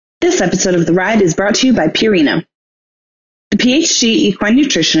This episode of The Ride is brought to you by Purina. The PhD equine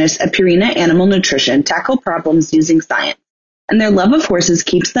nutritionists at Purina Animal Nutrition tackle problems using science, and their love of horses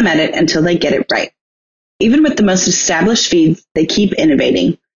keeps them at it until they get it right. Even with the most established feeds, they keep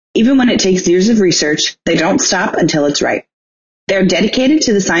innovating. Even when it takes years of research, they don't stop until it's right. They're dedicated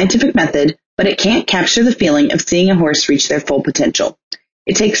to the scientific method, but it can't capture the feeling of seeing a horse reach their full potential.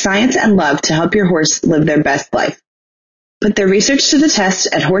 It takes science and love to help your horse live their best life. Put their research to the test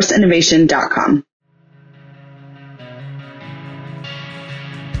at horseinnovation.com.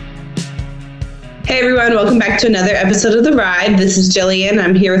 Hey everyone, welcome back to another episode of The Ride. This is Jillian.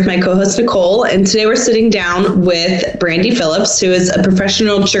 I'm here with my co-host Nicole, and today we're sitting down with Brandi Phillips, who is a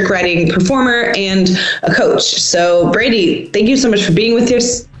professional trick riding performer and a coach. So Brandi, thank you so much for being with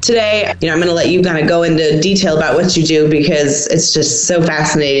us today. I'm going to let you kind of go into detail about what you do because it's just so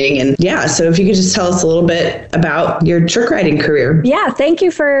fascinating. And so if you could just tell us a little bit about your trick riding career. Yeah, thank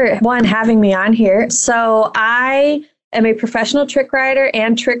you for having me on here. So I am a professional trick rider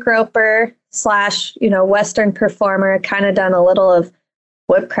and trick roper / Western performer. Kind of done a little of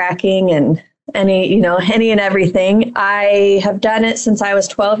whip cracking and any and everything. I have done it since I was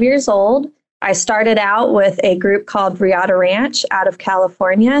 12 years old. I started out with a group called Riata Ranch out of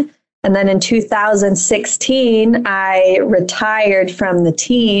California. And then in 2016, I retired from the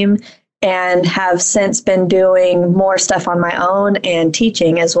team and have since been doing more stuff on my own and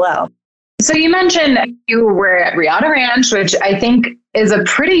teaching as well. So you mentioned you were at Riata Ranch, which I think is a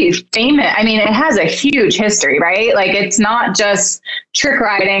pretty famous, it has a huge history, right? Like it's not just trick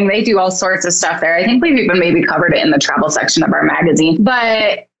riding. They do all sorts of stuff there. I think we've even maybe covered it in the travel section of our magazine.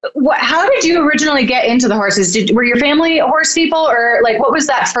 But how did you originally get into the horses? Were your family horse people, or like what was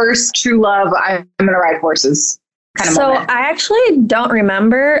that first true love, I'm going to ride horses kind of moment? I actually don't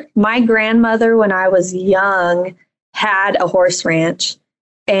remember. My grandmother, when I was young, had a horse ranch,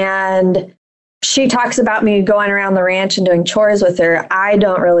 and she talks about me going around the ranch and doing chores with her. I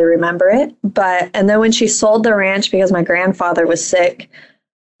don't really remember it. And then when she sold the ranch because my grandfather was sick,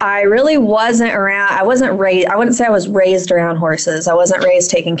 I really wasn't around. I wasn't raised. I wouldn't say I was raised around horses. I wasn't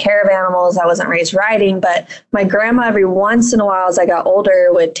raised taking care of animals. I wasn't raised riding. But my grandma, every once in a while, as I got older,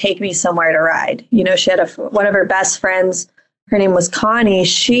 would take me somewhere to ride. She had one of her best friends. Her name was Connie.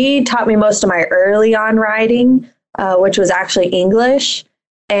 She taught me most of my early on riding, which was actually English.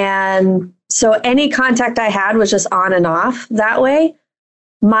 And so any contact I had was just on and off that way.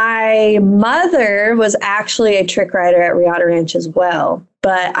 My mother was actually a trick rider at Riata Ranch as well,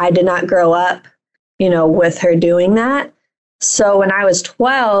 but I did not grow up, with her doing that. So when I was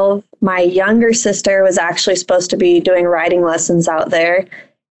 12, my younger sister was actually supposed to be doing riding lessons out there.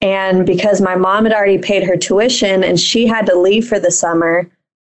 And because my mom had already paid her tuition and she had to leave for the summer,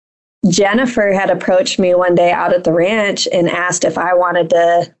 Jennifer had approached me one day out at the ranch and asked if I wanted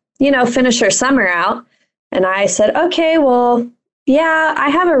to, finish her summer out. And I said, okay, well, yeah, I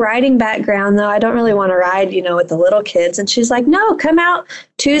have a riding background, though. I don't really want to ride, with the little kids. And she's like, no, come out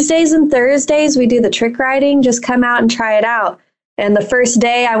Tuesdays and Thursdays. We do the trick riding. Just come out and try it out. And the first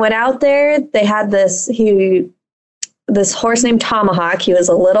day I went out there, they had this horse named Tomahawk. He was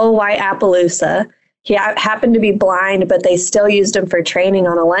a little white Appaloosa. He happened to be blind, but they still used him for training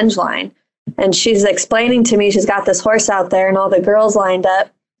on a lunge line. And she's explaining to me, she's got this horse out there and all the girls lined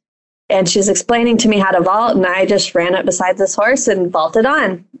up. And she's explaining to me how to vault, and I just ran up beside this horse and vaulted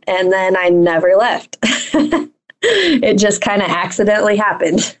on. And then I never left. It just kind of accidentally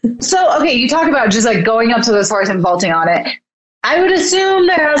happened. So, okay, you talk about just like going up to this horse and vaulting on it. I would assume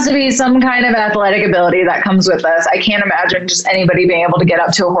there has to be some kind of athletic ability that comes with this. I can't imagine just anybody being able to get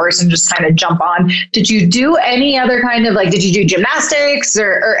up to a horse and just kind of jump on. Did you do any other kind of did you do gymnastics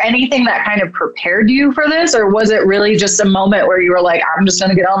or anything that kind of prepared you for this? Or was it really just a moment where you were like, I'm just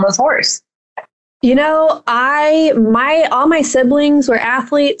going to get on this horse? All my siblings were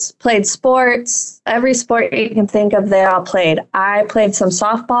athletes, played sports, every sport you can think of, they all played. I played some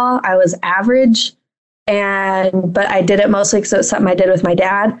softball. I was average. But I did it mostly because it was something I did with my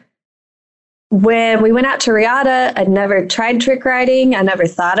dad. When we went out to Riata, I'd never tried trick riding. I never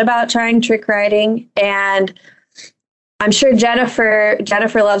thought about trying trick riding. And I'm sure Jennifer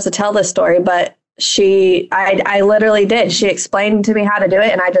loves to tell this story, but I literally did. She explained to me how to do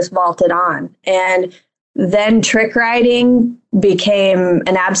it and I just vaulted on. And then trick riding became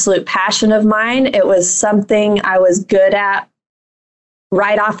an absolute passion of mine. It was something I was good at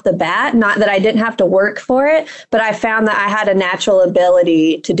right off the bat. Not that I didn't have to work for it, but I found that I had a natural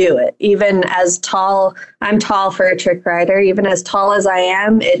ability to do it. Even as tall, I'm tall for a trick rider, even as tall as I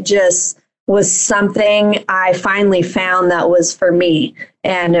am, it just was something I finally found that was for me.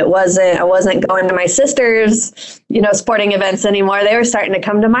 And I wasn't going to my sister's, sporting events anymore. They were starting to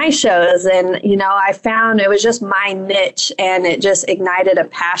come to my shows. And, I found it was just my niche, and it just ignited a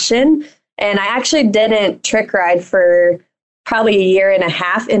passion. And I actually didn't trick ride for probably a year and a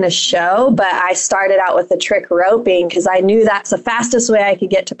half in a show, but I started out with the trick roping because I knew that's the fastest way I could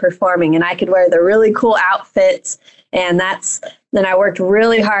get to performing, and I could wear the really cool outfits. And then I worked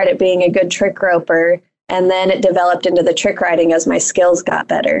really hard at being a good trick roper. And then it developed into the trick riding as my skills got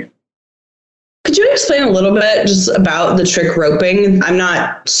better. Could you explain a little bit just about the trick roping? I'm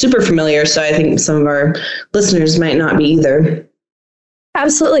not super familiar, so I think some of our listeners might not be either.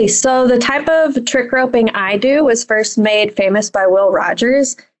 Absolutely. So the type of trick roping I do was first made famous by Will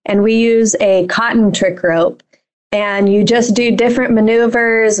Rogers, and we use a cotton trick rope. And you just do different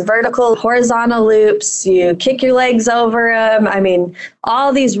maneuvers, vertical, horizontal loops. You kick your legs over them. I mean,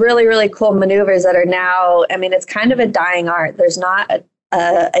 all these really, really cool maneuvers that are now, it's kind of a dying art. There's not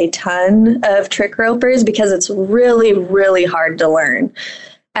a ton of trick ropers because it's really, really hard to learn.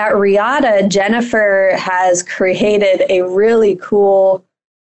 At Riata, Jennifer has created a really cool,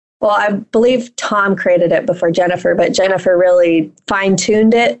 well, I believe Tom created it before Jennifer, but Jennifer really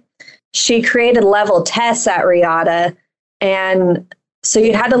fine-tuned it. She created level tests at Riata, and so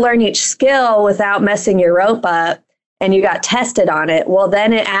you had to learn each skill without messing your rope up, and you got tested on it. Well,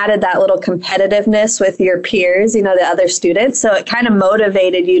 then it added that little competitiveness with your peers, the other students, so it kind of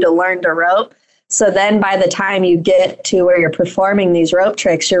motivated you to learn to rope. So then by the time you get to where you're performing these rope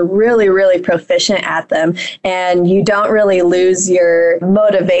tricks, you're really, really proficient at them, and you don't really lose your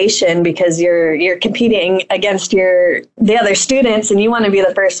motivation because you're competing against the other students, and you want to be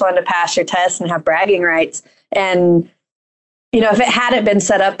the first one to pass your test and have bragging rights. And if it hadn't been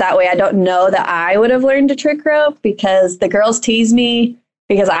set up that way, I don't know that I would have learned to trick rope because the girls tease me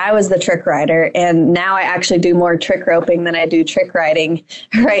because I was the trick rider, and now I actually do more trick roping than I do trick riding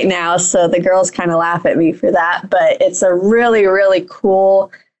right now. So the girls kind of laugh at me for that, but it's a really, really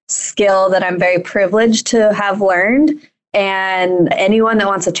cool skill that I'm very privileged to have learned. And anyone that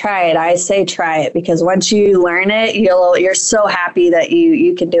wants to try it, I say try it, because once you learn it, you're so happy that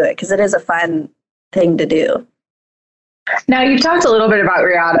you can do it, because it is a fun thing to do. Now, you've talked a little bit about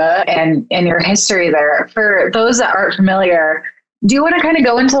Riata and your history there. For those that aren't familiar, do you want to kind of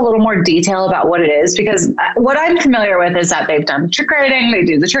go into a little more detail about what it is? Because what I'm familiar with is that they've done trick riding, they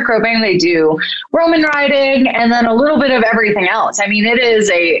do the trick roping, they do Roman riding, and then a little bit of everything else. I mean, it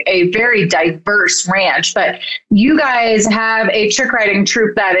is a very diverse ranch, but you guys have a trick riding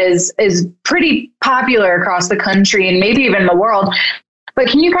troupe that is pretty popular across the country and maybe even the world. But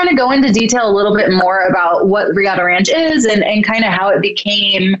can you kind of go into detail a little bit more about what Riata Ranch is and kind of how it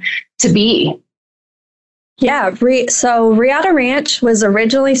became to be? Yeah, so Riata Ranch was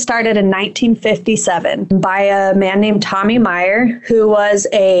originally started in 1957 by a man named Tommy Meyer, who was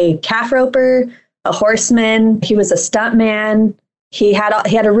a calf roper, a horseman. He was a stuntman. He had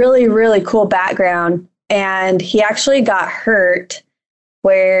a really, really cool background, and he actually got hurt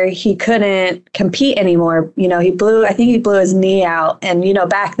where he couldn't compete anymore. I think he blew his knee out, and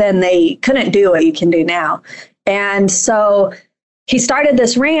back then they couldn't do what you can do now. And so he started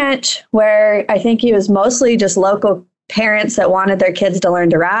this ranch where I think he was mostly just local parents that wanted their kids to learn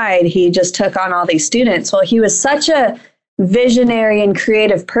to ride. He just took on all these students. Well, he was such a visionary and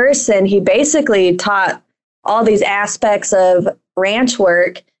creative person. He basically taught all these aspects of ranch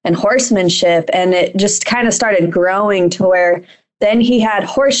work and horsemanship, and it just kind of started growing to where then he had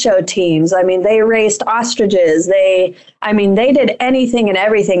horse show teams. I mean, they raced ostriches. They did anything and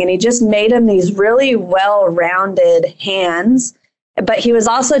everything, and he just made them these really well-rounded hands. But he was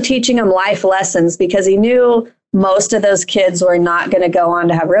also teaching them life lessons, because he knew most of those kids were not going to go on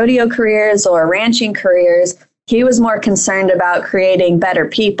to have rodeo careers or ranching careers. He was more concerned about creating better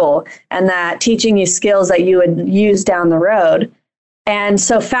people and that teaching you skills that you would use down the road. And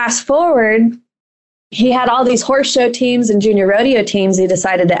so fast forward, he had all these horse show teams and junior rodeo teams. He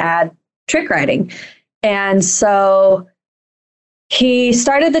decided to add trick riding. And so he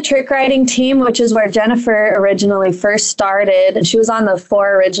started the trick riding team, which is where Jennifer originally first started. And she was on the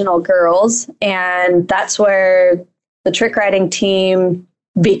 4 original girls. And that's where the trick riding team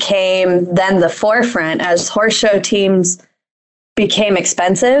became then the forefront, as horse show teams became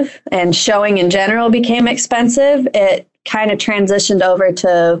expensive and showing in general became expensive. It kind of transitioned over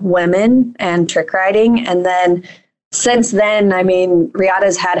to women and trick riding. And then since then,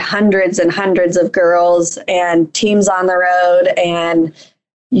 Riata's had hundreds and hundreds of girls and teams on the road, and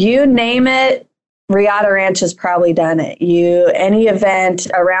you name it, Riata Ranch has probably done it. Any event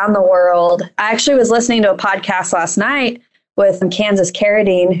around the world. I actually was listening to a podcast last night with Kansas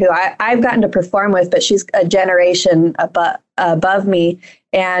Carradine, who I've gotten to perform with, but she's a generation above me.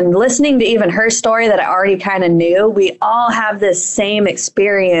 And listening to even her story that I already kind of knew, we all have this same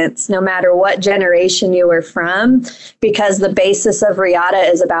experience, no matter what generation you were from, because the basis of Riata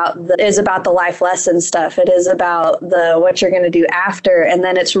is about the life lesson stuff. It is about the what you're going to do after. And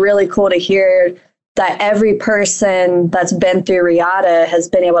then it's really cool to hear that every person that's been through Riata has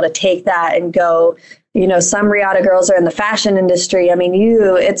been able to take that and go, you know, some Riata girls are in the fashion industry. I mean,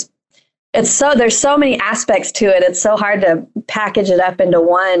 it's so, there's so many aspects to it. It's so hard to package it up into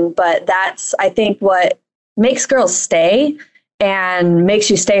one, but that's, I think, what makes girls stay and makes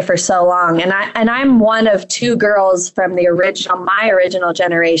you stay for so long. And I'm one of two girls from my original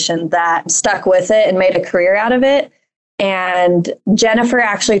generation that stuck with it and made a career out of it. And Jennifer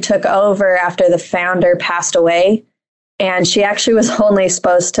actually took over after the founder passed away. And she actually was only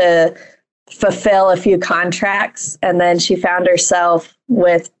supposed to fulfill a few contracts. And then she found herself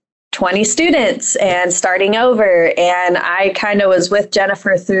with 20 students and starting over. And I kind of was with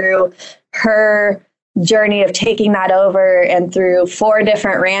Jennifer through her journey of taking that over and through 4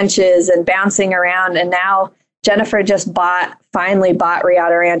 different ranches and bouncing around. And now Jennifer just finally bought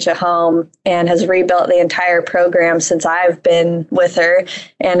Riata Ranch a home and has rebuilt the entire program since I've been with her,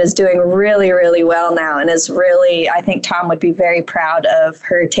 and is doing really, really well now. And is really, I think Tom would be very proud of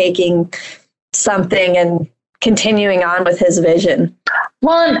her taking something and continuing on with his vision.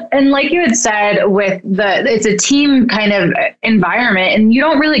 Well, and like you had said, it's a team kind of environment, and you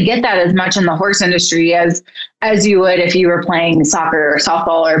don't really get that as much in the horse industry as you would if you were playing soccer or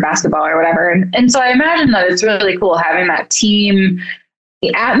softball or basketball or whatever. And so I imagine that it's really cool having that team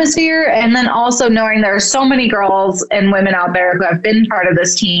atmosphere, and then also knowing there are so many girls and women out there who have been part of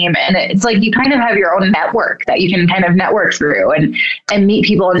this team, and it's like you kind of have your own network that you can kind of network through and meet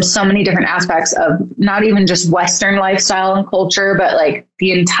people in so many different aspects of not even just Western lifestyle and culture, but like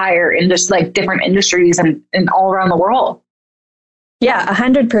the entire industry, like different industries and all around the world. Yeah,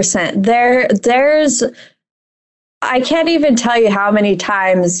 100%. There's I can't even tell you how many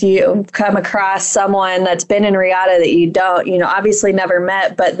times you come across someone that's been in Riata that you don't, obviously never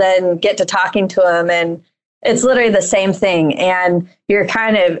met, but then get to talking to them, and it's literally the same thing. And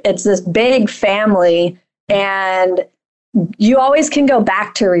it's this big family, and you always can go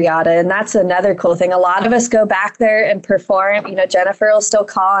back to Riata. And that's another cool thing. A lot of us go back there and perform. Jennifer will still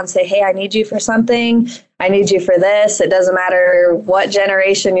call and say, hey, I need you for something. I need you for this. It doesn't matter what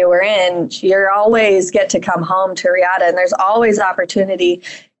generation you were in. You always get to come home to Riata, and there's always opportunity.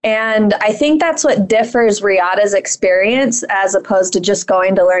 And I think that's what differs Riata's experience as opposed to just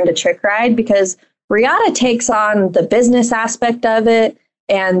going to learn to trick ride, because Riata takes on the business aspect of it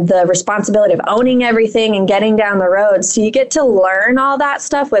and the responsibility of owning everything and getting down the road. So you get to learn all that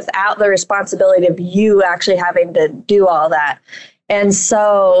stuff without the responsibility of you actually having to do all that. And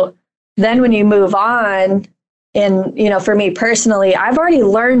so then when you move on, and, for me personally, I've already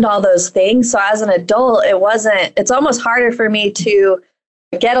learned all those things. So as an adult, it's almost harder for me to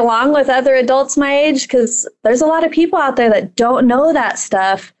get along with other adults my age, because there's a lot of people out there that don't know that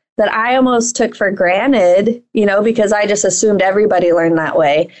stuff that I almost took for granted, because I just assumed everybody learned that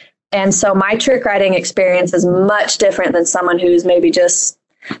way. And so my trick riding experience is much different than someone who's maybe just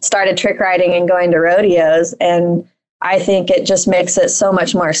started trick riding and going to rodeos. And I think it just makes it so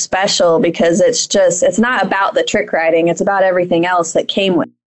much more special, because it's not about the trick riding. It's about everything else that came with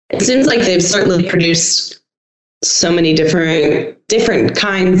it. It seems like they've certainly produced so many different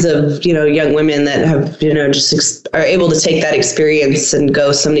kinds of, young women that have, just are able to take that experience and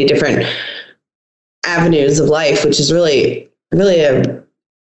go so many different avenues of life, which is really, really a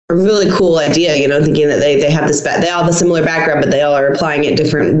really cool idea, thinking that they have they all have a similar background, but they all are applying it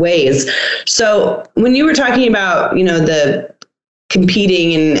different ways. So when you were talking about, the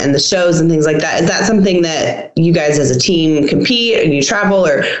competing and the shows and things like that, is that something that you guys as a team compete and you travel,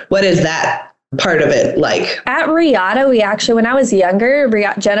 or what is that part of it like? At Riata, we actually, when I was younger,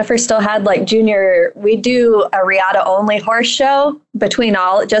 Jennifer still had we do a Riata only horse show between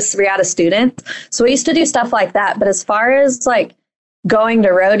just Riata students. So we used to do stuff like that. But as far as going to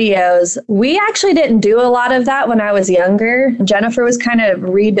rodeos, we actually didn't do a lot of that when I was younger. Jennifer was kind of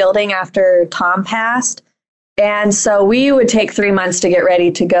rebuilding after Tom passed. And so we would take 3 months to get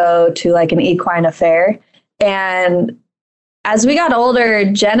ready to go to an equine affair. And as we got older,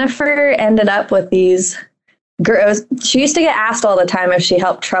 Jennifer ended up with these girls. She used to get asked all the time if she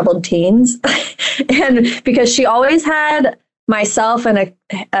helped troubled teens. And because she always had myself and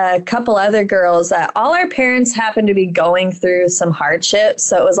a couple other girls that all our parents happened to be going through some hardships.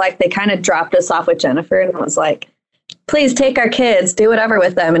 So it was like they kind of dropped us off with Jennifer and was like, please take our kids, do whatever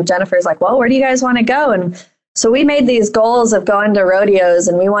with them. And Jennifer's like, well, where do you guys want to go? And So we made these goals of going to rodeos,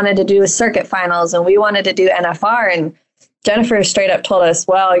 and we wanted to do circuit finals, and we wanted to do NFR. And Jennifer straight up told us,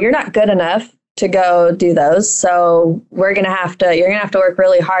 well, you're not good enough to go do those. So you're going to have to work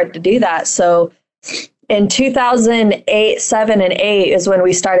really hard to do that. So in 2008, 7 and 8 is when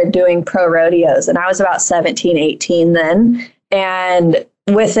we started doing pro rodeos. And I was about 17, 18 then. And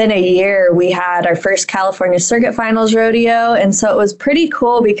within a year, we had our first California Circuit Finals rodeo. And so it was pretty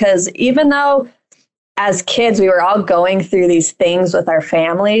cool because even though as kids, we were all going through these things with our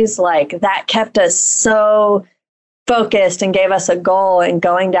families, like that kept us so focused and gave us a goal and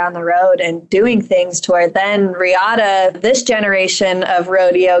going down the road and doing things to where then Regatta, this generation of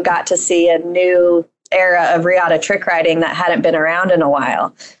rodeo got to see a new era of regatta trick riding that hadn't been around in a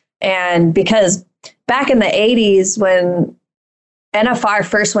while. And because back in the 80s, when NFR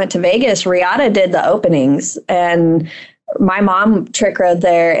first went to Vegas, regatta did the openings, and my mom trick rode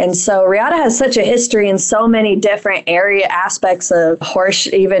there. And so regatta has such a history in so many different area aspects of horse,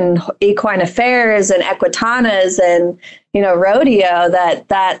 even equine affairs and equitanas and, rodeo,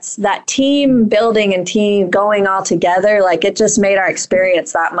 that's that team building and team going all together. Like it just made our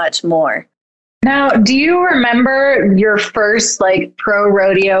experience that much more. Now, do you remember your first pro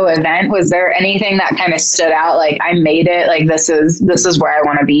rodeo event? Was there anything that kind of stood out? Like I made it, like this is where I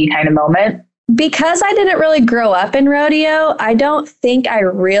want to be kind of moment? Because I didn't really grow up in rodeo, I don't think I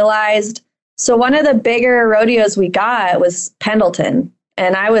realized. So one of the bigger rodeos we got was Pendleton.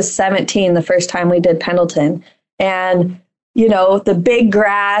 And I was 17 the first time we did Pendleton. And, the big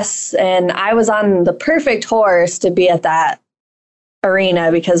grass. And I was on the perfect horse to be at that arena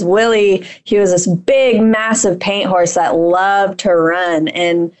because Willie, he was this big, massive paint horse that loved to run.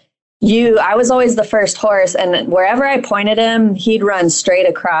 And I was always the first horse, and wherever I pointed him, he'd run straight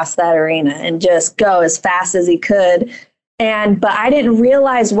across that arena and just go as fast as he could. But I didn't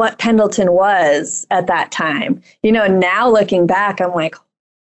realize what Pendleton was at that time. Now looking back, I'm like,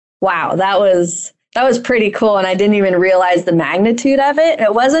 wow, that was pretty cool. And I didn't even realize the magnitude of it.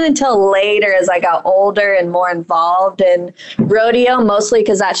 It wasn't until later as I got older and more involved in rodeo, mostly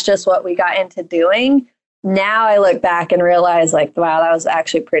because that's just what we got into doing. Now I look back and realize wow, that was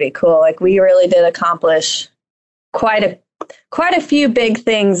actually pretty cool. Like we really did accomplish quite a few big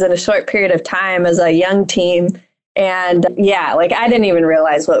things in a short period of time as a young team. And yeah, I didn't even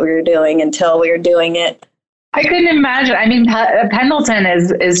realize what we were doing until we were doing it. I couldn't imagine. I mean, Pendleton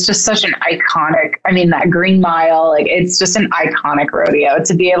is just such an iconic, that Green Mile, it's just an iconic rodeo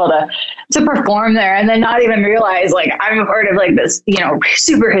to be able to perform there and then not even realize I'm a part of this,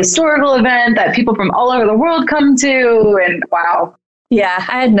 super historical event that people from all over the world come to. And wow. Yeah,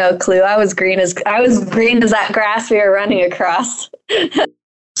 I had no clue. I was green as that grass we were running across.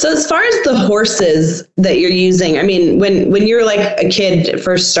 So as far as the horses that you're using, when you're a kid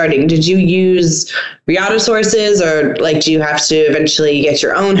first starting, did you use regatta horses or do you have to eventually get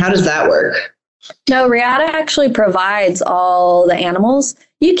your own? How does that work? No, regatta actually provides all the animals.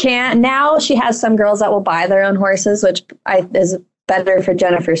 You can't. Now she has some girls that will buy their own horses, which is better for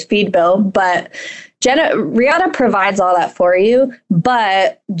Jennifer's feed bill. But regatta provides all that for you,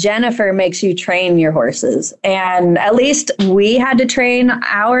 but Jennifer makes you train your horses. And at least we had to train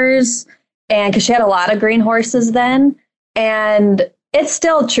ours, and because she had a lot of green horses then. And it's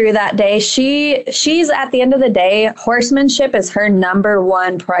still true that day. She's at the end of the day, horsemanship is her number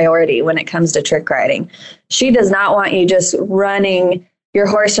one priority when it comes to trick riding. She does not want you just running your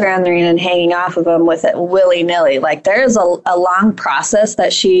horse around the arena and hanging off of them with it willy-nilly. There's a long process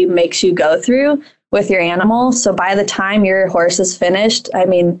that she makes you go through with your animal. So by the time your horse is finished,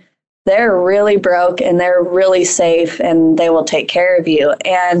 they're really broke and they're really safe and they will take care of you.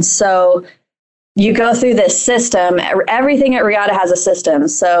 And so you go through this system. Everything at regatta has a system.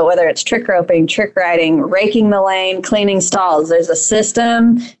 So whether it's trick roping, trick riding, raking the lane, cleaning stalls, there's a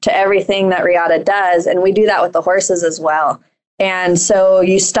system to everything that regatta does. And we do that with the horses as well. And so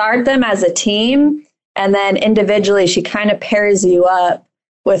you start them as a team, and then individually she kind of pairs you up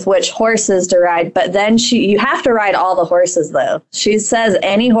with which horses to ride. But then you have to ride all the horses, though. She says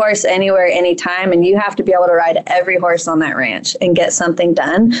any horse, anywhere, anytime, and you have to be able to ride every horse on that ranch and get something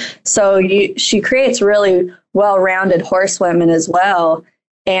done. So she creates really well-rounded horsewomen as well.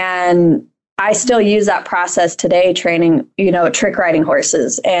 And I still use that process today, training, trick riding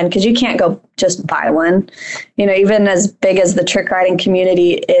horses. And because you can't go just buy one, even as big as the trick riding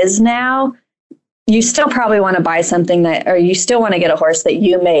community is now, you still probably want to buy something or you still want to get a horse that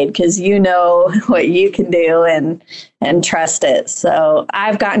you made because you know what you can do and trust it. So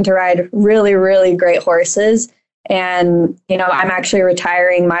I've gotten to ride really, really great horses. And, I'm actually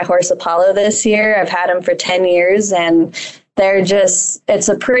retiring my horse Apollo this year. I've had him for 10 years and it's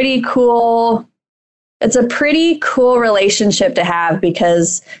a pretty cool it's a pretty cool relationship to have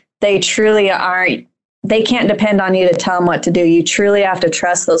because they truly aren't, they can't depend on you to tell them what to do. You truly have to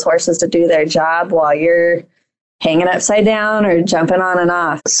trust those horses to do their job while you're hanging upside down or jumping on and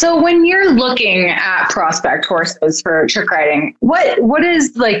off. So when you're looking at prospect horses for trick riding, what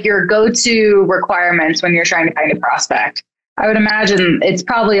is like your go-to requirements when you're trying to find a prospect? I would imagine it's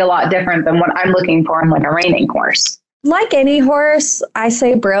probably a lot different than what I'm looking for in like a reining horse. Like any horse, I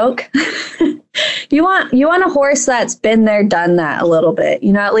say broke. You want a horse that's been there, done that a little bit.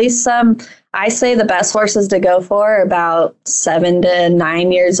 You know, at least I say the best horses to go for are about 7 to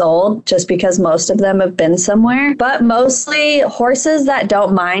 9 years old, just because most of them have been somewhere. But mostly horses that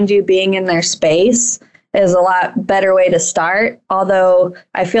don't mind you being in their space is a lot better way to start. Although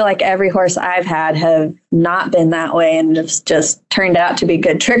I feel like every horse I've had have not been that way and have just turned out to be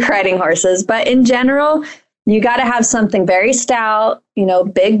good trick riding horses. But in general, you got to have something very stout, you know,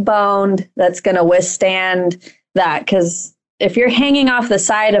 big boned that's going to withstand that. Because if you're hanging off the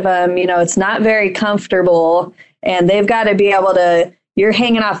side of them, you know, it's not very comfortable, and they've got to be able to, you're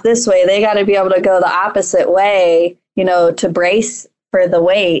hanging off this way, they got to be able to go the opposite way, you know, to brace for the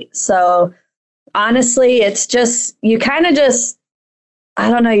weight. So honestly, it's just, you kind of just, I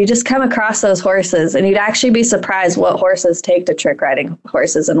don't know, you just come across those horses and you'd actually be surprised what horses take to trick riding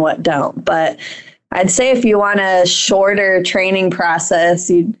horses and what don't. But I'd say if you want a shorter training process,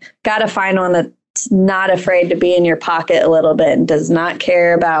 you got to find one that's not afraid to be in your pocket a little bit and does not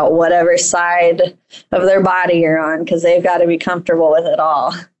care about whatever side of their body you're on, because they've got to be comfortable with it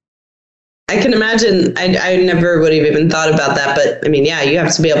all. I can imagine. I never would have even thought about that. But I mean, yeah, you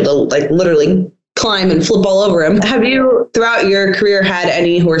have to be able to like literally climb and flip all over them. Have you throughout your career had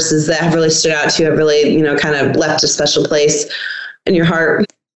any horses that have really stood out to you, have really, you know, kind of left a special place in your heart?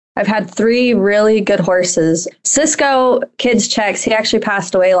 I've had 3 really good horses. Cisco Kids Checks, he actually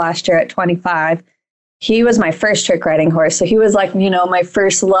passed away last year at 25. He was my first trick riding horse. So he was like, you know, my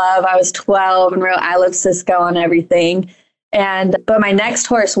first love. I was 12 and I loved Cisco on everything. But my next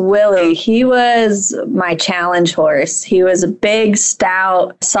horse, Willie, he was my challenge horse. He was a big,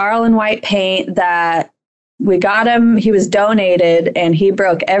 stout, sorrel and white paint that we got him. He was donated and he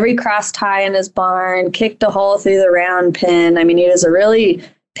broke every cross tie in his barn, kicked a hole through the round pin. I mean, he was a really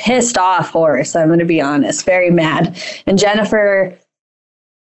pissed off horse, I'm going to be honest, very mad. And Jennifer,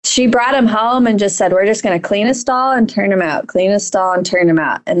 she brought him home and just said, we're just going to clean his stall and turn him out, clean his stall and turn him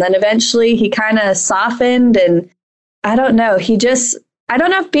out. And then eventually he kind of softened, and I don't know, I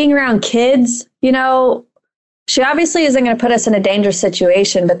don't know if being around kids, you know, she obviously isn't going to put us in a dangerous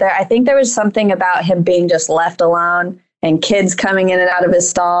situation, but I think there was something about him being just left alone and kids coming in and out of his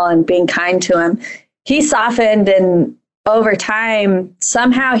stall and being kind to him. He softened, and over time,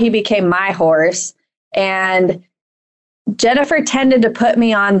 somehow he became my horse. And Jennifer tended to put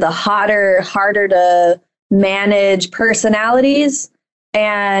me on the harder to manage personalities.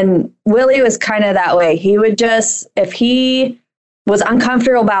 And Willie was kind of that way. He would just, if he was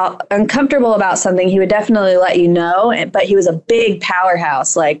uncomfortable about something, he would definitely let you know. But he was a big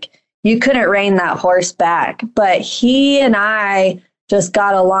powerhouse. Like, you couldn't rein that horse back. But he and I just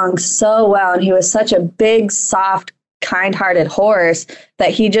got along so well. And he was such a big, soft, kind-hearted horse that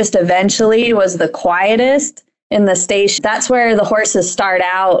he just eventually was the quietest in the station. That's where the horses start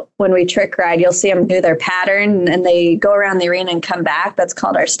out when we trick ride. You'll see them do their pattern and they go around the arena and come back. That's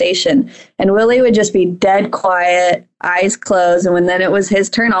called our station. And Willie would just be dead quiet, eyes closed. And when then it was his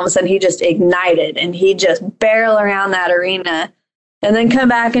turn, all of a sudden he just ignited and he'd just barrel around that arena and then come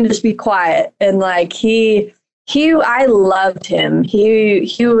back and just be quiet. And like I loved him. He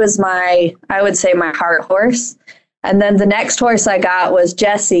was I would say my heart horse. And then the next horse I got was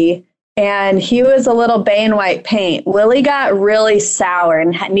Jesse, and he was a little bay and white paint. Willie got really sour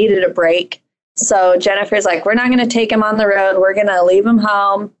and needed a break. So Jennifer's like, we're not going to take him on the road. We're going to leave him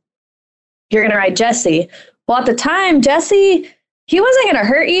home. You're going to ride Jesse. Well, at the time, Jesse, he wasn't going to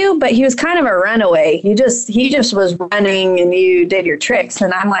hurt you, but he was kind of a runaway. He just was running and you did your tricks.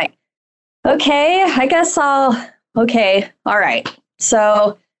 And I'm like, okay, I guess okay, all right.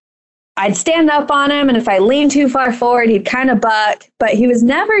 So I'd stand up on him, and if I leaned too far forward, he'd kind of buck, but he was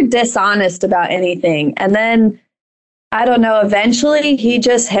never dishonest about anything. And then, I don't know, eventually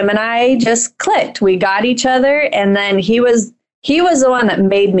him and I just clicked. We got each other, and then he was the one that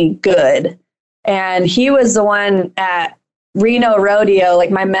made me good. And he was the one at Reno Rodeo,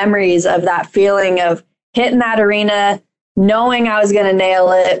 like my memories of that feeling of hitting that arena, knowing I was going to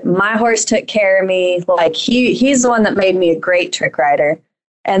nail it. My horse took care of me. Like he's the one that made me a great trick rider.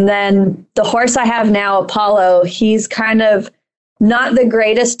 And then the horse I have now, Apollo, he's kind of not the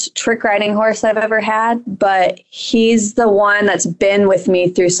greatest trick riding horse I've ever had, but he's the one that's been with me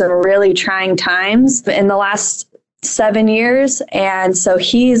through some really trying times in the last 7 years. And so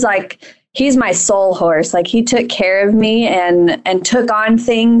he's my soul horse. Like, he took care of me and took on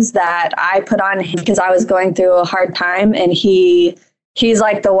things that I put on him because I was going through a hard time. And he's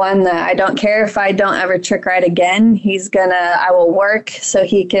like the one that I don't care if I don't ever trick ride again. I will work so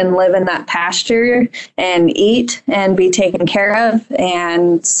he can live in that pasture and eat and be taken care of.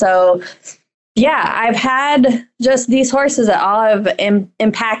 And so, yeah, I've had just these horses that all have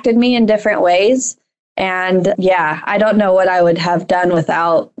impacted me in different ways. And yeah, I don't know what I would have done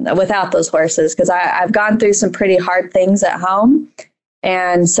without those horses, because I've gone through some pretty hard things at home.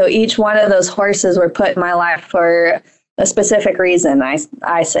 And so each one of those horses were put in my life for a specific reason,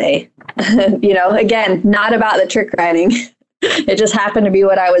 I say. Again, not about the trick riding. It just happened to be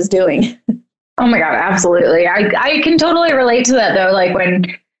what I was doing. Oh my God, absolutely. I can totally relate to that, though. Like,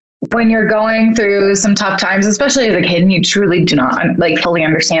 when you're going through some tough times, especially as a kid, and you truly do not fully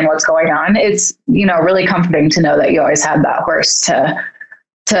understand what's going on, it's, really comforting to know that you always had that horse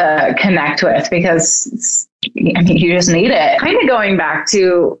to connect with, because you just need it. Kind of going back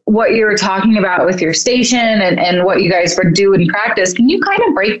to what you were talking about with your station and what you guys would do in practice, can you kind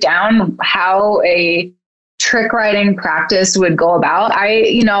of break down how a trick riding practice would go about?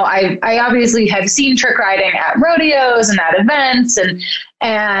 I obviously have seen trick riding at rodeos and at events and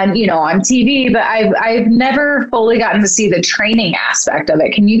on TV, but I've never fully gotten to see the training aspect of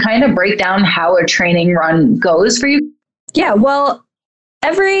it. Can you kind of break down how a training run goes for you? Yeah, well,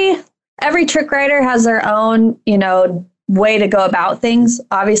 every trick rider has their own, way to go about things.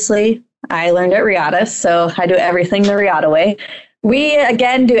 Obviously, I learned at Riata, so I do everything the Riata way. We,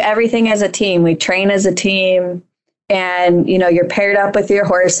 again, do everything as a team. We train as a team, and, you're paired up with your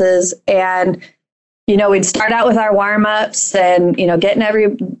horses. And, we'd start out with our warm-ups and,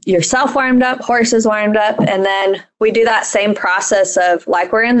 getting yourself warmed up, horses warmed up. And then we do that same process of,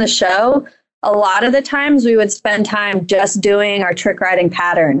 like, we're in the show. A lot of the times we would spend time just doing our trick riding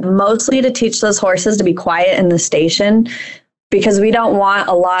pattern, mostly to teach those horses to be quiet in the station, because we don't want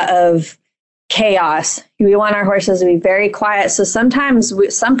a lot of chaos. We want our horses to be very quiet. So sometimes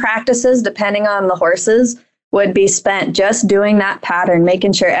some practices, depending on the horses, would be spent just doing that pattern,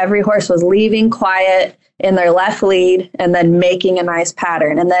 making sure every horse was leaving quiet in their left lead and then making a nice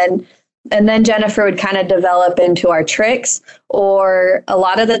pattern. And then Jennifer would kind of develop into our tricks, or a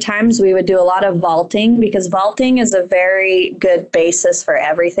lot of the times we would do a lot of vaulting, because vaulting is a very good basis for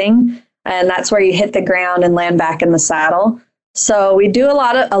everything. And that's where you hit the ground and land back in the saddle. So we do a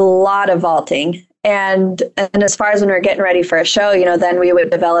lot of vaulting. And as far as when we're getting ready for a show, then we would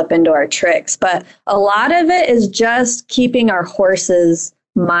develop into our tricks. But a lot of it is just keeping our horses'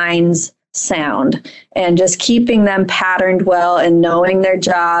 minds sound and just keeping them patterned well and knowing their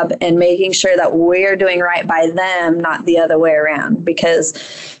job and making sure that we're doing right by them, not the other way around.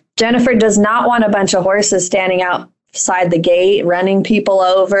 Because Jennifer does not want a bunch of horses standing outside the gate, running people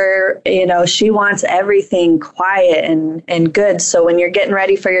over. She wants everything quiet and good. So when you're getting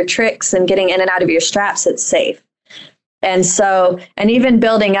ready for your tricks and getting in and out of your straps, it's safe. And so, and even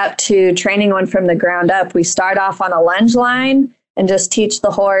building up to training one from the ground up, we start off on a lunge line and just teach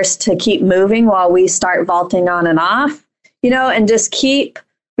the horse to keep moving while we start vaulting on and off, and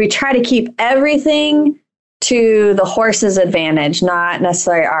we try to keep everything to the horse's advantage, not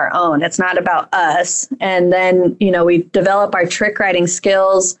necessarily our own. It's not about us. And then, we develop our trick riding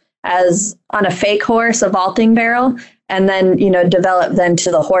skills as on a fake horse, a vaulting barrel, and then, develop then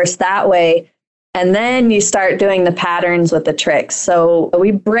to the horse that way. And then you start doing the patterns with the tricks. So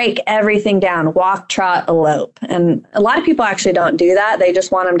we break everything down: walk, trot, elope. And a lot of people actually don't do that. They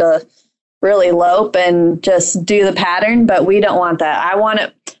just want them to really lope and just do the pattern, but we don't want that.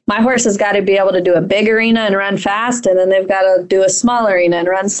 My horse has got to be able to do a big arena and run fast, and then they've got to do a small arena and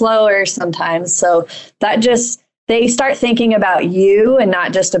run slower sometimes. So they start thinking about you and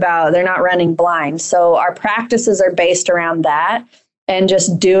not just about, they're not running blind. So our practices are based around that and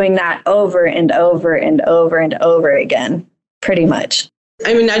just doing that over and over and over and over again, pretty much.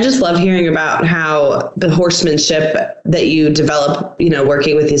 I mean, I just love hearing about how the horsemanship that you develop,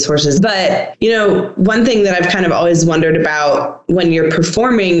 working with these horses. But, one thing that I've kind of always wondered about when you're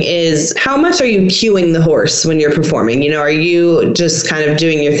performing is how much are you cueing the horse when you're performing? Are you just kind of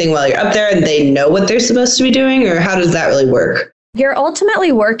doing your thing while you're up there and they know what they're supposed to be doing? Or how does that really work? You're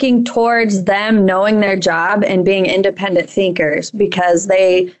ultimately working towards them knowing their job and being independent thinkers, because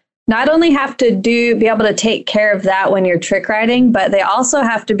they not only have to be able to take care of that when you're trick riding, but they also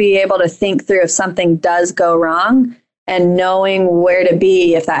have to be able to think through if something does go wrong and knowing where to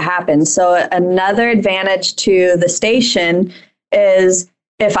be if that happens. So another advantage to the station is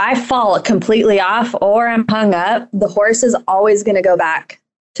if I fall completely off or I'm hung up, the horse is always going to go back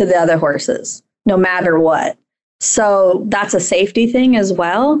to the other horses, no matter what. So that's a safety thing as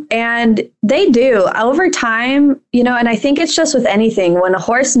well. And they do over time, and I think it's just with anything, when a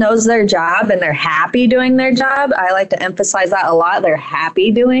horse knows their job and they're happy doing their job, I like to emphasize that a lot. They're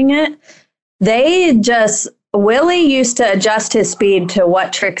happy doing it. Willie used to adjust his speed to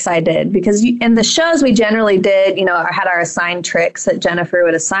what tricks I did, because in the shows we generally did, I had our assigned tricks that Jennifer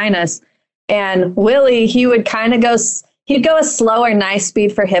would assign us. And Willie, he would kind of he'd go a slower, nice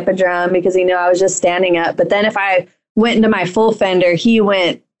speed for hippodrome because he knew I was just standing up. But then if I went into my full fender, he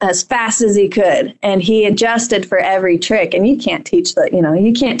went as fast as he could, and he adjusted for every trick. And you can't teach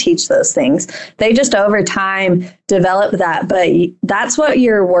you can't teach those things. They just over time develop that. But that's what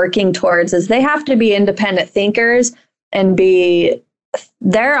you're working towards, is they have to be independent thinkers and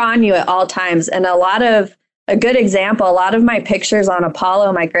they're on you at all times. And a good example, a lot of my pictures on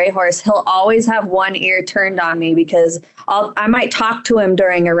Apollo, my gray horse, he'll always have one ear turned on me because I might talk to him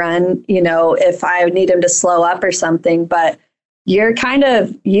during a run, if I need him to slow up or something. But you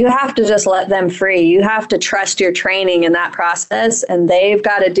have to just let them free. You have to trust your training in that process, and they've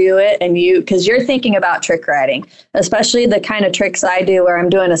got to do it. And because you're thinking about trick riding, especially the kind of tricks I do where I'm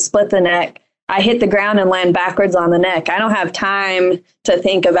doing a split the neck. I hit the ground and land backwards on the neck. I don't have time to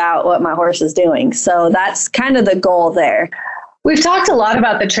think about what my horse is doing. So that's kind of the goal there. We've talked a lot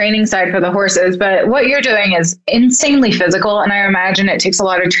about the training side for the horses, but what you're doing is insanely physical. And I imagine it takes a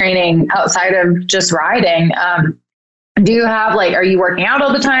lot of training outside of just riding. Do you have are you working out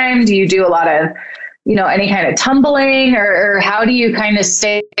all the time? Do you do a lot of, any kind of tumbling, or how do you kind of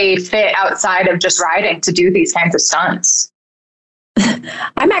stay fit outside of just riding to do these kinds of stunts?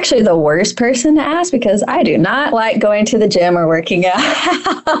 I'm actually the worst person to ask because I do not like going to the gym or working out.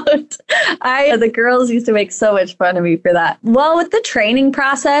 The girls used to make so much fun of me for that. Well, with the training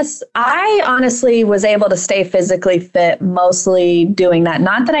process, I honestly was able to stay physically fit mostly doing that.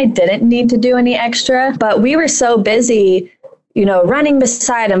 Not that I didn't need to do any extra, but we were so busy, running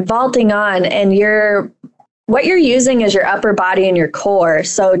beside and vaulting on, and what you're using is your upper body and your core.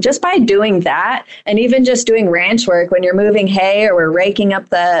 So just by doing that, and even just doing ranch work, when you're moving hay or we're raking up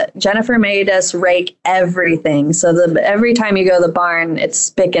Jennifer made us rake everything. So every time you go to the barn, it's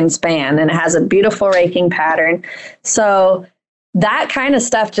spick and span, and it has a beautiful raking pattern. So that kind of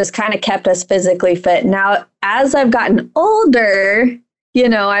stuff just kind of kept us physically fit. Now, as I've gotten older,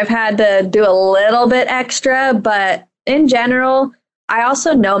 I've had to do a little bit extra, but in general, I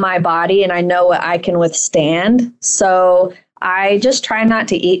also know my body and I know what I can withstand. So I just try not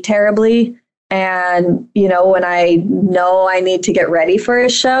to eat terribly. And, when I know I need to get ready for a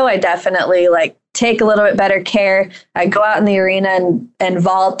show, I definitely take a little bit better care. I go out in the arena and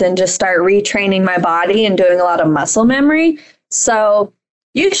vault and just start retraining my body and doing a lot of muscle memory. So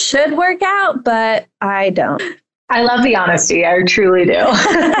you should work out, but I don't. I love the honesty. I truly do.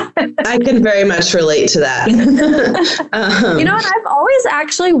 I can very much relate to that. I've always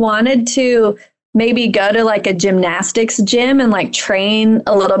actually wanted to maybe go to a gymnastics gym and train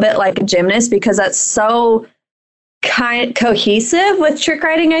a little bit like a gymnast, because that's so cohesive with trick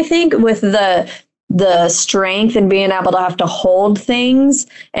riding, I think, with the strength and being able to have to hold things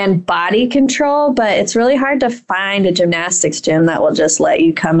and body control. But it's really hard to find a gymnastics gym that will just let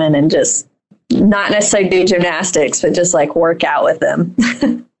you come in and just not necessarily do gymnastics, but just work out with them.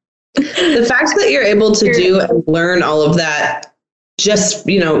 The fact that you're able to do and learn all of that just,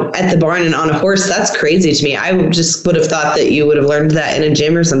 at the barn and on a horse, that's crazy to me. I just would have thought that you would have learned that in a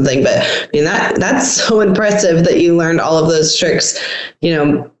gym or something. But that's so impressive that you learned all of those tricks,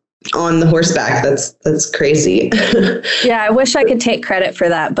 on the horseback. That's crazy. Yeah, I wish I could take credit for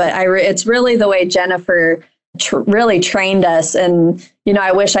that, but it's really the way Jennifer really trained us. And,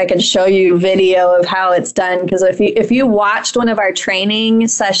 I wish I could show you video of how it's done. Because if you watched one of our training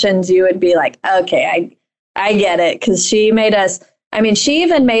sessions, you would be like, okay, I get it. Because she made us, she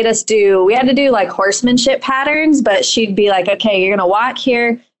even made us we had to do horsemanship patterns, but she'd be like, okay, you're going to walk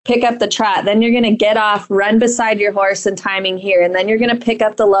here, pick up the trot, then you're going to get off, run beside your horse and timing here. And then you're going to pick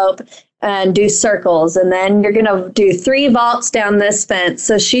up the lope and do circles. And then you're going to do 3 vaults down this fence.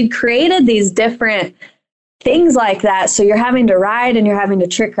 So she'd created these different things like that. So you're having to ride and you're having to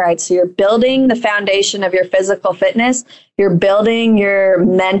trick ride. So you're building the foundation of your physical fitness. You're building your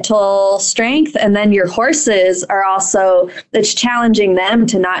mental strength. And then your horses are also, it's challenging them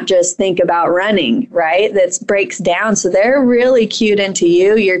to not just think about running, right? That breaks down. So they're really cued into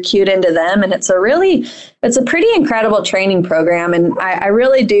you. You're cued into them. And it's a pretty incredible training program. And I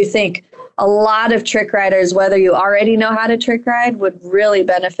really do think a lot of trick riders, whether you already know how to trick ride, would really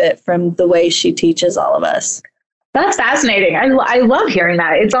benefit from the way she teaches all of us. That's fascinating. I love hearing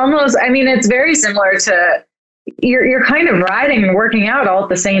that. It's almost, I mean, it's very similar to you're kind of riding and working out all at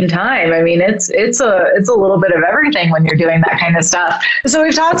the same time. I mean, it's a little bit of everything when you're doing that kind of stuff. So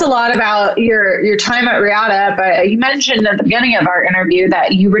we've talked a lot about your time at Riata, but you mentioned at the beginning of our interview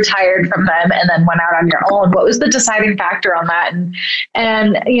that you retired from them and then went out on your own. What was the deciding factor on that?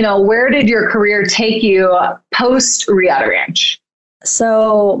 And you know, where did your career take you post Riata Ranch?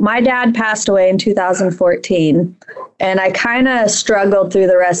 So my dad passed away in 2014, and I kind of struggled through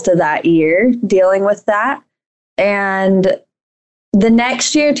the rest of that year dealing with that. And the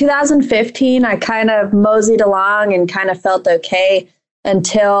next year, 2015, I kind of moseyed along and kind of felt okay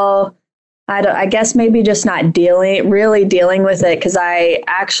until I guess maybe just not really dealing with it, because my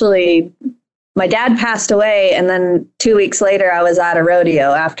dad passed away, and then 2 weeks later I was at a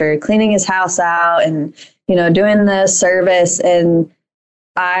rodeo after cleaning his house out and, you know, doing the service, and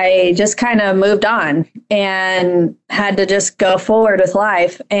I just kind of moved on and had to just go forward with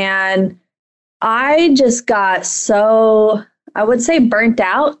life. And I just got so, I would say, burnt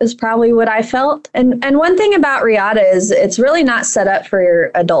out is probably what I felt. And one thing about Riata is it's really not set up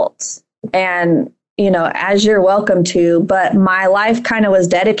for adults. And, you know, as you're welcome to, but my life kind of was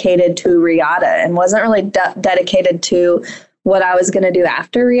dedicated to Riata and wasn't really dedicated to what I was going to do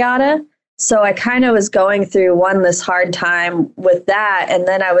after Riata. So I kind of was going through this hard time with that. And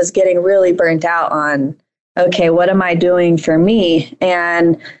then I was getting really burnt out on, okay, what am I doing for me?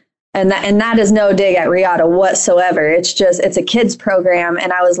 And that is no dig at Riata whatsoever. It's a kids program.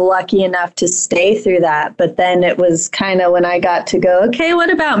 And I was lucky enough to stay through that. But then it was kind of when I got to go, okay, what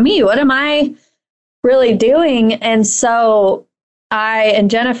about me? What am I really doing? And so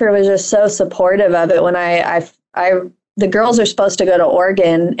and Jennifer was just so supportive of it when the girls are supposed to go to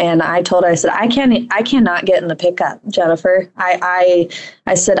Oregon, and I told her, I said, I cannot get in the pickup, Jennifer. I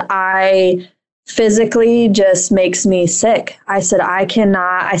said, I physically just makes me sick. I said, I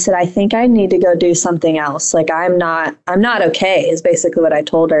cannot. I said, I think I need to go do something else. Like, I'm not okay, is basically what I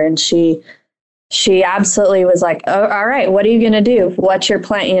told her. And she absolutely was like, oh, all right, what are you going to do? What's your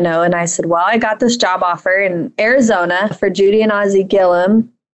plan? You know? And I said, well, I got this job offer in Arizona for Judy and Ozzie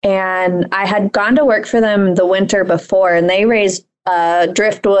Gillum. And I had gone to work for them the winter before, and they raised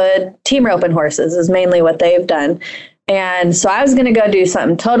driftwood team roping horses is mainly what they've done. And so I was going to go do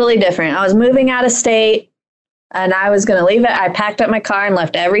something totally different. I was moving out of state, and I was going to leave it. I packed up my car and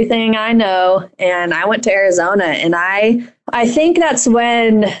left everything I know, and I went to Arizona. And I think that's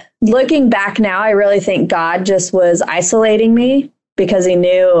when, looking back now, I really think God just was isolating me, because he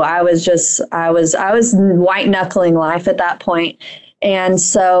knew I was white knuckling life at that point. And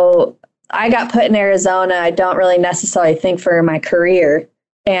so I got put in Arizona. I don't really necessarily think for my career.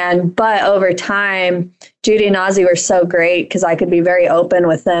 But over time, Judy and Ozzie were so great, because I could be very open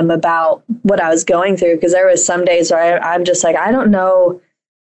with them about what I was going through. Because there was some days where I'm just like, I don't know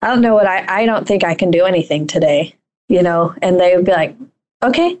what I don't think I can do anything today, you know. And they would be like,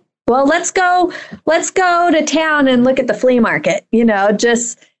 okay, well, let's go to town and look at the flea market, you know.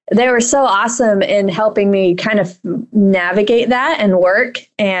 Just, they were so awesome in helping me kind of navigate that and work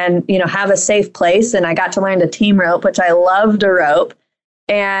and, you know, have a safe place. And I got to learn to team rope, which I love to rope.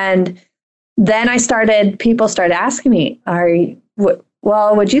 And then people started asking me,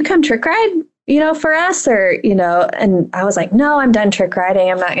 would you come trick ride, you know, for us, or, you know? And I was like, no, I'm done trick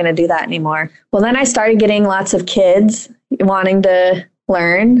riding. I'm not going to do that anymore. Well, then I started getting lots of kids wanting to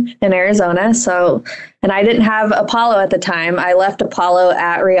learn in Arizona. So, and I didn't have Apollo at the time. I left Apollo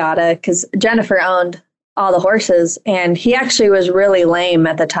at Riata because Jennifer owned all the horses, and he actually was really lame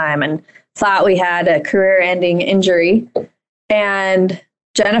at the time and thought we had a career-ending injury. And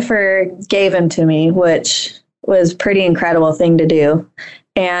Jennifer gave him to me, which was a pretty incredible thing to do.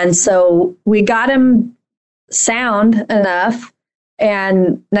 And so we got him sound enough.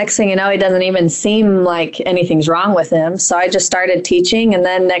 And next thing you know, he doesn't even seem like anything's wrong with him. So I just started teaching. And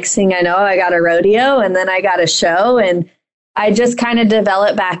then next thing I know, I got a rodeo, and then I got a show, and I just kind of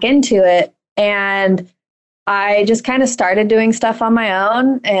developed back into it. And I just kind of started doing stuff on my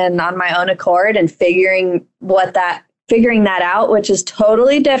own and on my own accord, and figuring that out, which is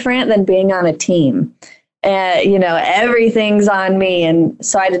totally different than being on a team. You know, everything's on me. And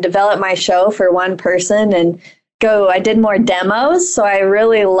so I had to develop my show for one person and I did more demos. So I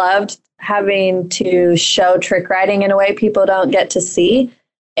really loved having to show trick riding in a way people don't get to see.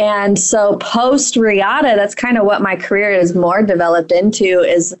 And so post Riata, that's kind of what my career is more developed into,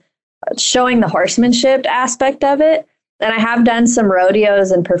 is showing the horsemanship aspect of it. And I have done some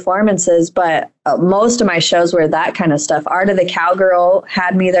rodeos and performances, but most of my shows were that kind of stuff. Art of the Cowgirl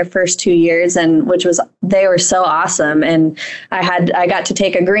had me their first 2 years, and they were so awesome. And I got to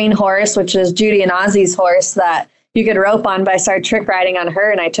take a green horse, which is Judy and Ozzie's horse, that you could rope on, but I started trick riding on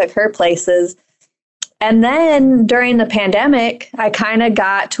her and I took her places. And then during the pandemic, I kind of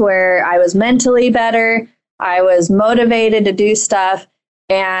got to where I was mentally better. I was motivated to do stuff.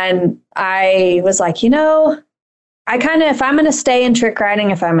 And I was like, if I'm going to stay in trick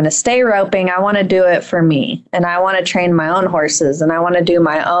riding, if I'm going to stay roping, I want to do it for me. And I want to train my own horses and I want to do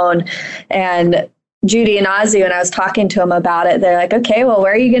my own. And Judy and Ozzy, when I was talking to them about it, they're like, okay, well,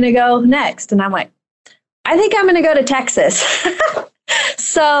 where are you going to go next? And I'm like, I think I'm going to go to Texas.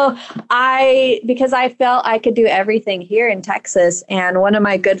 So because I felt I could do everything here in Texas. And one of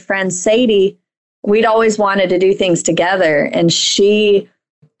my good friends, Sadie, we'd always wanted to do things together. And she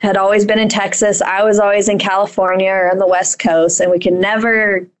had always been in Texas. I was always in California or on the West Coast, and we could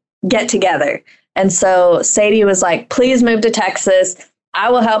never get together. And so Sadie was like, please move to Texas. I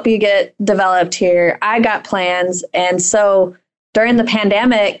will help you get developed here. I got plans. And so during the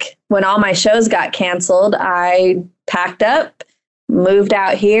pandemic, when all my shows got canceled, I packed up, moved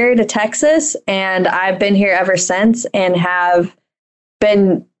out here to Texas, and I've been here ever since and have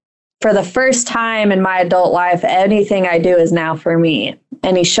been, for the first time in my adult life, anything I do is now for me.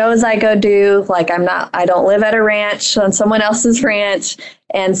 Any shows I go do, I don't live at a ranch on someone else's ranch.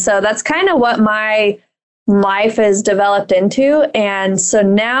 And so that's kind of what my life is developed into. And so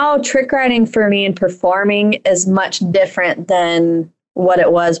now trick riding for me and performing is much different than what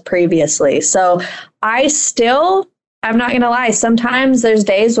it was previously. So I'm not going to lie, sometimes there's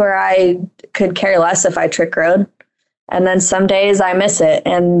days where I could care less if I trick rode. And then some days I miss it.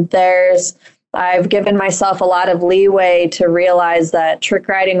 And I've given myself a lot of leeway to realize that trick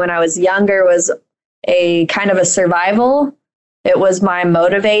riding when I was younger was a kind of a survival. It was my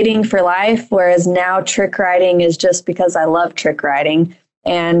motivating for life. Whereas now trick riding is just because I love trick riding.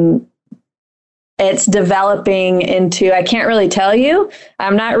 And it's developing into, I can't really tell you.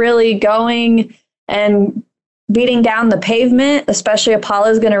 I'm not really going and beating down the pavement, especially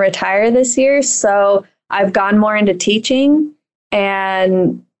Apollo's going to retire this year. So I've gone more into teaching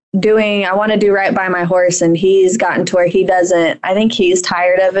and I want to do right by my horse. And he's gotten to where I think he's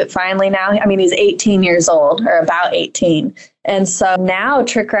tired of it finally now. I mean, he's 18 years old or about 18. And so now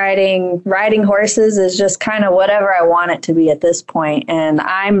trick riding horses is just kind of whatever I want it to be at this point. And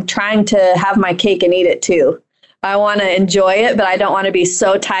I'm trying to have my cake and eat it too. I want to enjoy it, but I don't want to be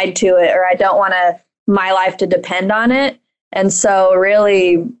so tied to it, or I don't want my life to depend on it. And so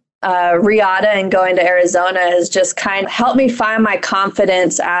really, Riata and going to Arizona has just kind of helped me find my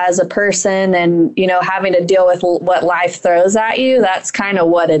confidence as a person, and, having to deal with what life throws at you. That's kind of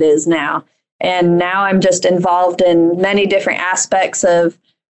what it is now. And now I'm just involved in many different aspects of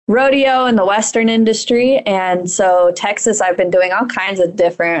rodeo and the Western industry. And so Texas, I've been doing all kinds of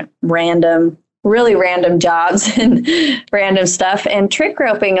different really random jobs and random stuff, and trick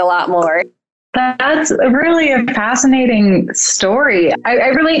roping a lot more. That's really a fascinating story. I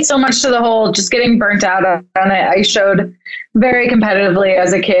relate so much to the whole just getting burnt out on it. I showed very competitively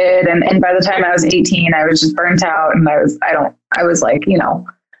as a kid. And by the time I was 18, I was just burnt out. And I was like,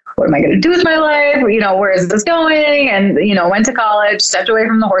 what am I going to do with my life? Where is this going? And, went to college, stepped away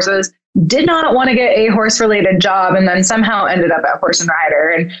from the horses, did not want to get a horse related job, and then somehow ended up at Horse and Rider.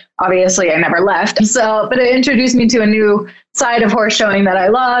 And obviously I never left. But it introduced me to a new side of horse showing that I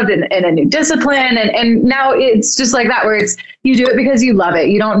loved, and a new discipline. And now it's just like that, where you do it because you love it.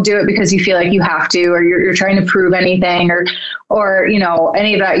 You don't do it because you feel like you have to, or you're trying to prove anything or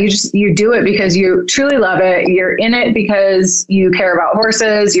any of that. You do it because you truly love it. You're in it because you care about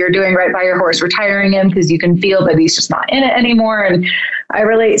horses. You're doing right by your horse, retiring him because you can feel that he's just not in it anymore. And I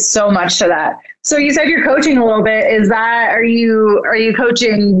relate so much to that. So you said you're coaching a little bit. Are you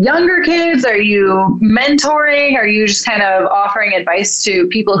coaching younger kids? Are you mentoring? Are you just kind of offering advice to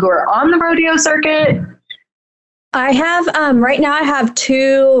people who are on the rodeo circuit? I have, right now I have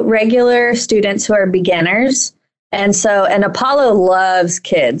 2 regular students who are beginners. And Apollo loves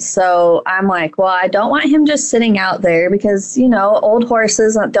kids. So I'm like, well, I don't want him just sitting out there because, old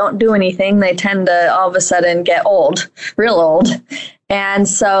horses don't do anything. They tend to all of a sudden get old, real old. And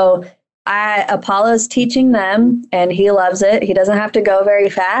so Apollo's teaching them, and he loves it. He doesn't have to go very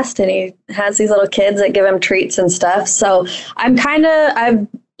fast, and he has these little kids that give him treats and stuff. So I'm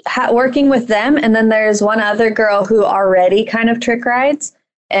working with them. And then there's one other girl who already kind of trick rides,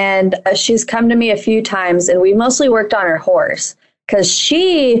 and she's come to me a few times, and we mostly worked on her horse because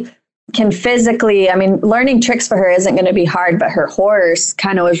she can physically, learning tricks for her isn't going to be hard, but her horse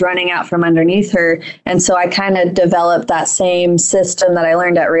kind of was running out from underneath her. And so I kind of developed that same system that I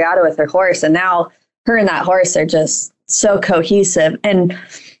learned at Riata with her horse. And now her and that horse are just so cohesive. And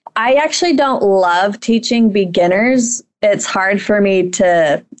I actually don't love teaching beginners. It's hard for me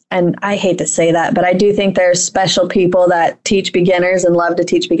and I hate to say that, but I do think there's special people that teach beginners and love to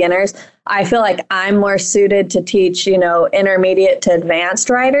teach beginners. I feel like I'm more suited to teach, intermediate to advanced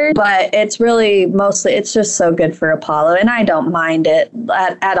riders, but it's really mostly, it's just so good for Apollo, and I don't mind it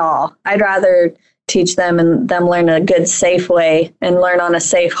at all. I'd rather teach them and them learn a good, safe way and learn on a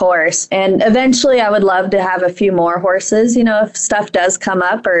safe horse. And eventually I would love to have a few more horses, if stuff does come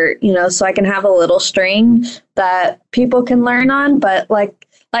up, or, so I can have a little string that people can learn on. But like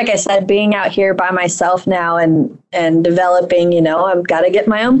I said, being out here by myself now and developing, I've got to get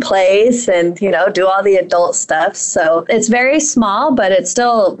my own place and, do all the adult stuff. So it's very small, but it's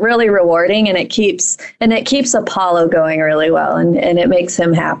still really rewarding, and it keeps Apollo going really well, and it makes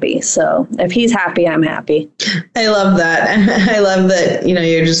him happy. So if he's happy, I'm happy. I love that. I love that,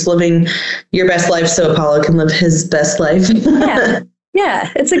 you're just living your best life so Apollo can live his best life.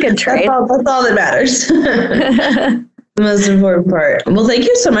 Yeah, it's a good trade. That's all that matters. The most important part. Well, thank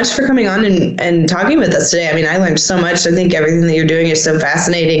you so much for coming on and talking with us today. I mean, I learned so much. I think everything that you're doing is so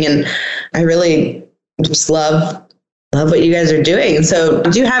fascinating, and I really just love what you guys are doing. So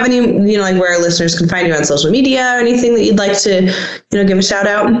do you have any, like where our listeners can find you on social media or anything that you'd like to, give a shout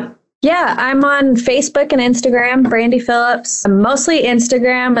out? Yeah, I'm on Facebook and Instagram, Brandi Phillips. Mostly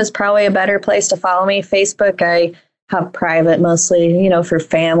Instagram is probably a better place to follow me. Facebook, I have private mostly, for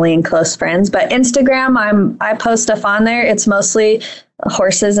family and close friends. But Instagram, I post stuff on there. It's mostly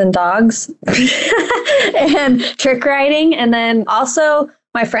horses and dogs and trick riding. And then also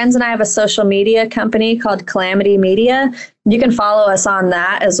my friends and I have a social media company called Calamity Media. You can follow us on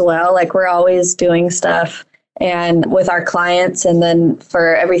that as well. Like, we're always doing stuff and with our clients, and then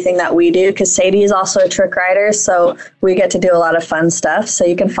for everything that we do, because Sadie is also a trick rider. So we get to do a lot of fun stuff. So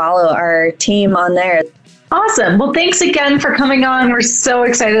you can follow our team on there. Awesome. Well, thanks again for coming on. We're so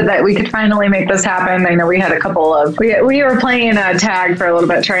excited that we could finally make this happen. I know we had we were playing a tag for a little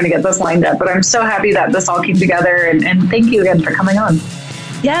bit trying to get this lined up, but I'm so happy that this all came together, and thank you again for coming on.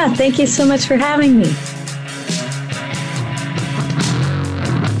 Yeah, thank you so much for having me.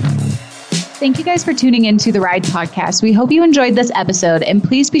 Thank you guys for tuning into the Ride Podcast. We hope you enjoyed this episode, and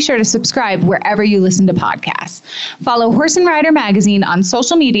please be sure to subscribe wherever you listen to podcasts. Follow Horse and Rider Magazine on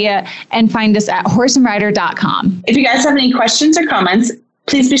social media and find us at horseandrider.com. If you guys have any questions or comments,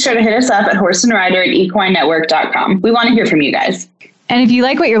 please be sure to hit us up at horseandrider@equinenetwork.com. We want to hear from you guys. And if you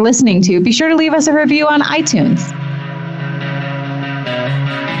like what you're listening to, be sure to leave us a review on iTunes.